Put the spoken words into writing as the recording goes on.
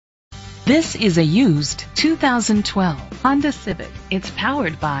This is a used 2012 Honda Civic. It's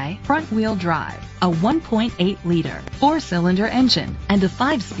powered by front-wheel drive, a 1.8-liter four-cylinder engine, and a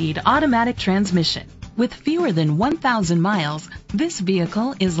 5-speed automatic transmission. With fewer than 1,000 miles, this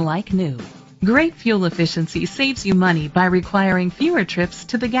vehicle is like new. Great fuel efficiency saves you money by requiring fewer trips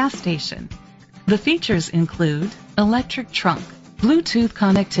to the gas station. The features include electric trunk, Bluetooth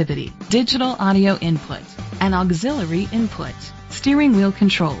connectivity, digital audio input, an auxiliary input, steering wheel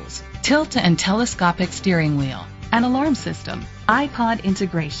controls, tilt and telescopic steering wheel, an alarm system, iPod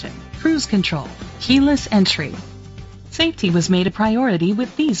integration, cruise control, keyless entry. Safety was made a priority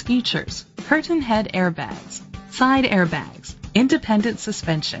with these features: curtain head airbags, side airbags, independent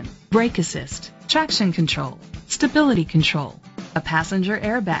suspension, brake assist, traction control, stability control, a passenger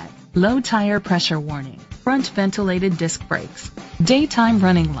airbag, low tire pressure warning, front ventilated disc brakes, daytime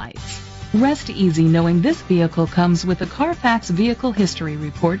running lights. Rest easy knowing this vehicle comes with a Carfax Vehicle History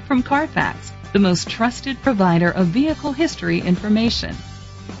Report from Carfax, the most trusted provider of vehicle history information.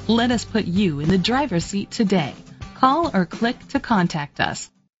 Let us put you in the driver's seat today. Call or click to contact us.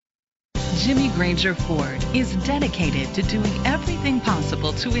 Jimmy Granger Ford is dedicated to doing everything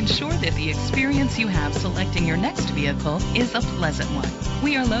possible to ensure that the experience you have selecting your next vehicle is a pleasant one.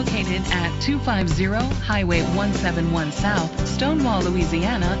 We are located at 250 Highway 171 South, Stonewall,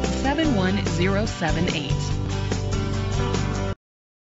 Louisiana 71078.